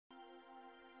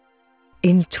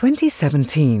In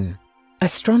 2017,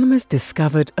 astronomers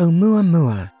discovered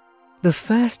Oumuamua, the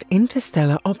first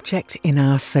interstellar object in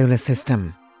our solar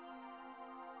system.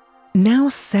 Now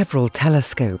several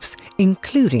telescopes,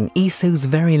 including ESO's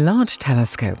Very Large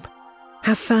Telescope,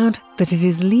 have found that it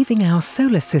is leaving our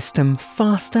solar system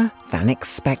faster than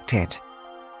expected.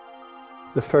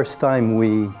 The first time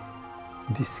we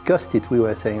discussed it, we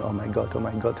were saying, oh my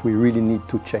God, we really need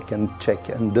to check and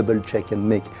double check and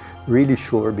make really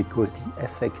sure, because the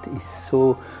effect is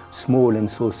so small and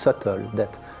so subtle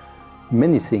that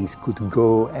many things could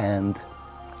go and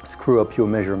screw up your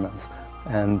measurements.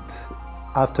 And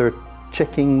after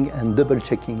checking and double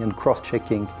checking and cross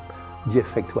checking, the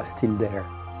effect was still there.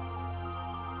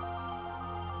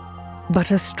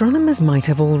 But astronomers might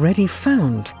have already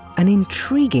found an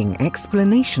intriguing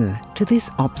explanation to this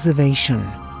observation.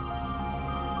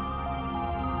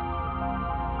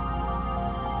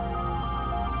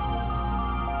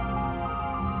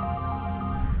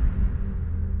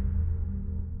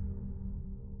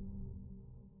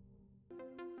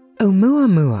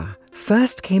 Oumuamua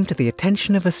first came to the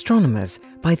attention of astronomers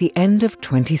by the end of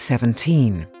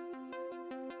 2017.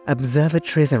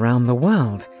 Observatories around the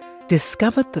world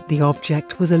discovered that the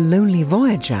object was a lonely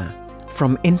voyager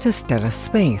from interstellar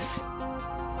space,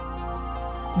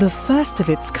 the first of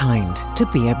its kind to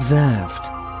be observed.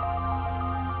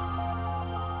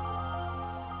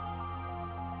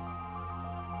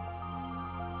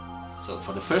 So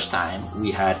for the first time,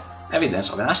 we had evidence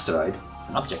of an asteroid,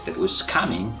 an object that was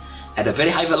coming at a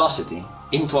very high velocity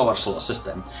into our solar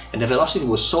system, and the velocity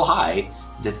was so high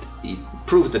that it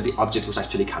proved that the object was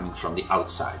actually coming from the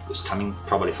outside. It was coming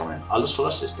probably from an other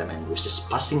solar system and was just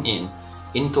passing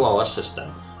into our system.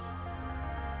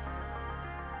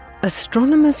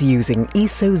 Astronomers using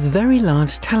ESO's Very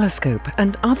Large Telescope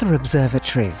and other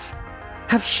observatories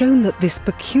have shown that this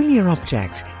peculiar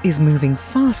object is moving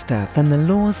faster than the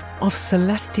laws of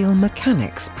celestial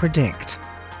mechanics predict.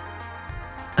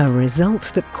 A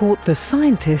result that caught the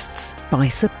scientists by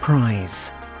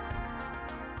surprise.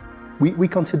 We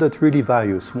considered really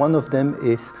various. One of them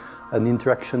is an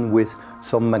interaction with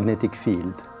some magnetic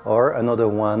field, or another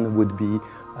one would be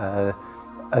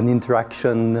an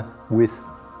interaction with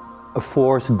a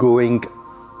force going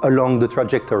along the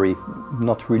trajectory,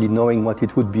 not really knowing what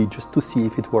it would be, just to see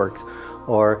if it works,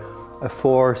 or a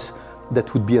force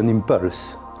that would be an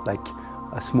impulse, like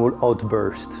a small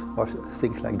outburst or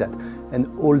things like that.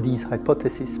 And all these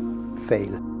hypotheses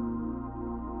fail.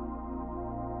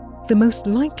 The most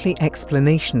likely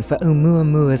explanation for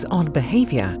Oumuamua's odd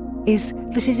behavior is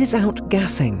that it is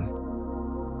outgassing.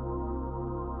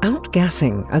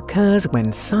 Outgassing occurs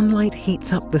when sunlight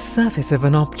heats up the surface of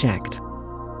an object.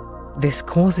 This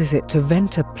causes it to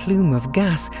vent a plume of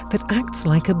gas that acts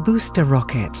like a booster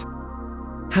rocket.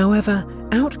 However,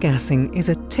 outgassing is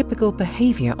a typical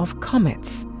behavior of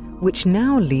comets, which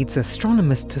now leads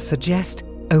astronomers to suggest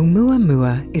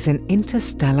Oumuamua is an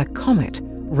interstellar comet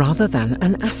rather than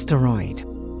an asteroid.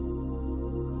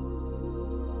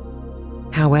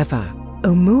 However,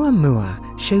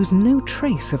 Oumuamua shows no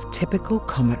trace of typical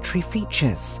cometary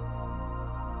features.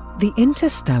 The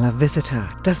interstellar visitor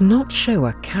does not show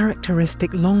a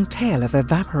characteristic long tail of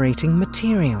evaporating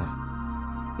material.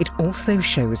 It also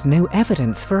shows no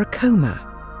evidence for a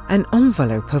coma, an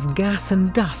envelope of gas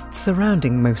and dust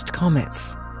surrounding most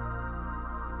comets.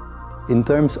 In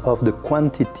terms of the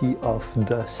quantity of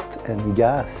dust and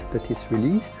gas that is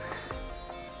released,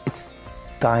 it's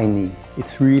tiny.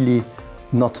 It's really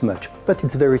not much, but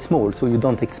it's very small, so you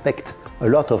don't expect a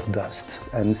lot of dust.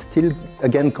 And still,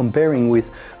 again, comparing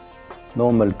with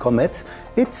normal comets,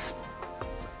 it's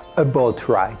about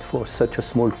right for such a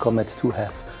small comet to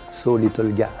have so little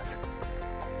gas.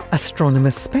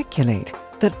 Astronomers speculate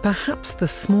that perhaps the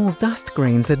small dust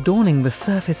grains adorning the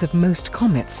surface of most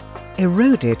comets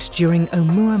eroded during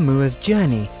Oumuamua's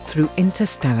journey through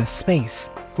interstellar space,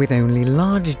 with only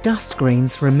large dust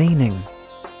grains remaining.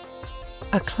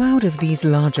 A cloud of these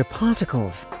larger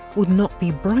particles would not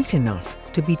be bright enough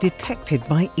to be detected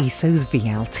by ESO's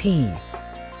VLT.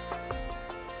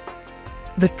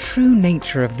 The true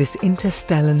nature of this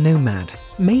interstellar nomad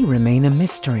may remain a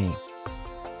mystery.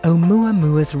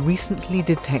 Oumuamua's recently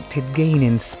detected gain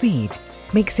in speed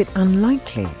makes it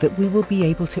unlikely that we will be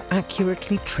able to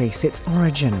accurately trace its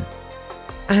origin.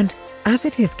 And as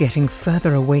it is getting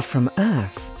further away from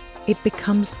Earth, it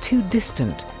becomes too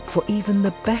distant for even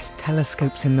the best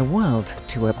telescopes in the world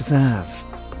to observe.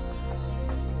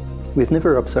 We've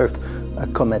never observed a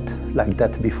comet like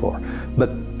that before, but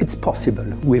it's possible.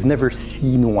 We've never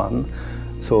seen one,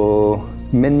 so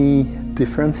many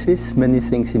differences, many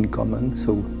things in common,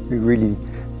 so we really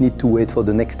need to wait for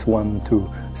the next one to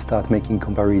start making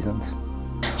comparisons.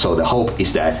 So the hope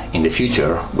is that in the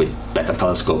future, with better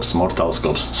telescopes, more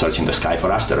telescopes searching the sky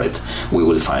for asteroids, we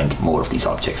will find more of these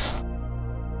objects.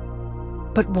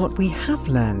 But what we have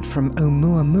learned from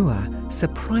Oumuamua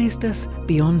surprised us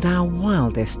beyond our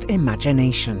wildest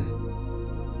imagination.